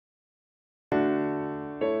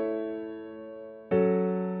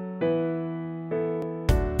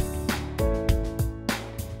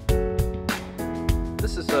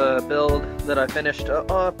a build that I finished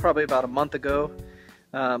probably about a month ago,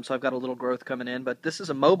 so I've got a little growth coming in. But this is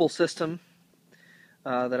a mobile system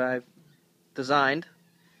that I've designed,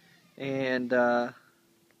 and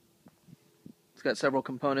it's got several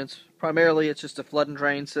components. Primarily, it's just a flood and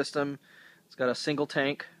drain system. It's got a single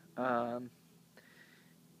tank that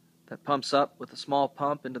pumps up with a small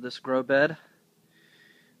pump into this grow bed.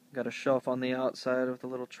 Got a shelf on the outside with a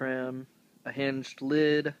little trim, a hinged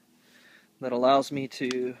lid that allows me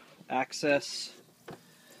to access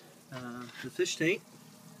the fish tank.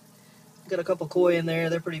 Got a couple koi in there,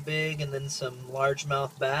 they're pretty big, and then some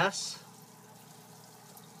largemouth bass.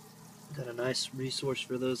 Got a nice resource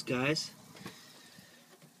for those guys.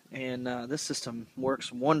 And this system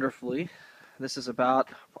works wonderfully. This is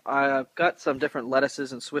I've got some different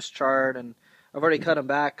lettuces and Swiss chard, and I've already cut them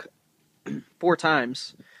back 4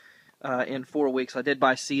 times in 4 weeks. I did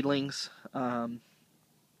buy seedlings.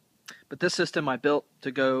 But this system I built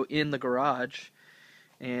to go in the garage,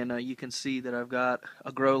 and you can see that I've got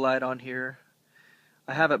a grow light on here.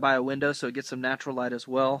 I have it by a window so it gets some natural light as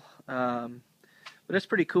well. But it's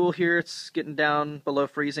pretty cool here. It's getting down below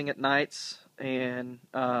freezing at nights, and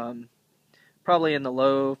probably in the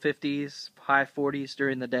low 50s, high 40s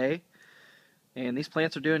during the day. And these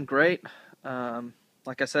plants are doing great.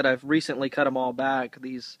 Like I said, I've recently cut them all back.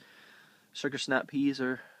 These sugar snap peas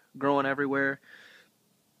are growing everywhere.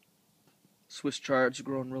 Swiss chard's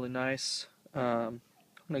growing really nice. I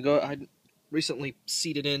recently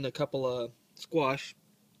seeded in a couple of squash.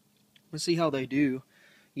 Let's see how they do,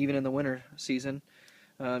 even in the winter season.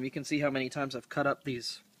 You can see how many times I've cut up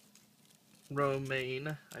these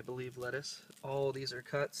romaine, I believe, lettuce. All these are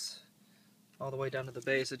cuts all the way down to the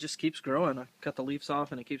base. It just keeps growing. I cut the leaves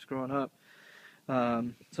off and it keeps growing up.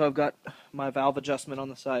 So I've got my valve adjustment on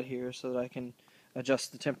the side here so that I can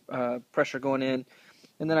adjust the pressure going in.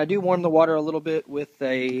 And then I do warm the water a little bit with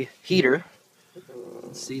a heater.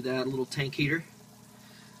 Let's see that, a little tank heater.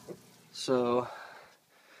 So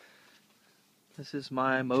this is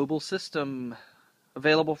my mobile system,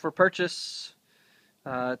 available for purchase.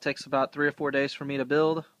 It takes about 3 or 4 days for me to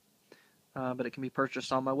build, but it can be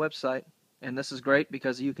purchased on my website. And this is great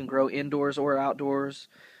because you can grow indoors or outdoors.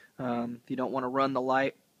 If you don't want to run the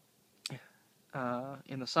light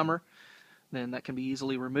in the summer, then that can be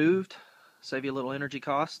easily removed. Save you a little energy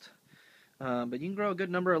cost. But you can grow a good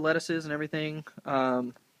number of lettuces and everything.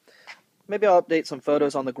 Maybe I'll update some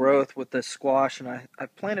photos on the growth with this squash, and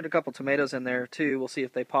I've planted a couple tomatoes in there too. We'll see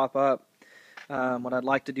if they pop up. What I'd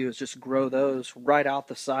like to do is just grow those right out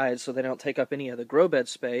the sides so they don't take up any of the grow bed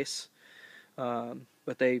space.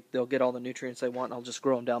 But they'll get all the nutrients they want, and I'll just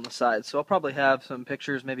grow them down the sides. So I'll probably have some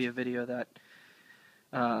pictures, maybe a video that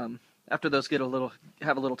after those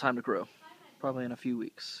have a little time to grow, probably in a few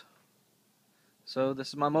weeks. So this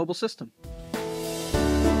is my mobile system.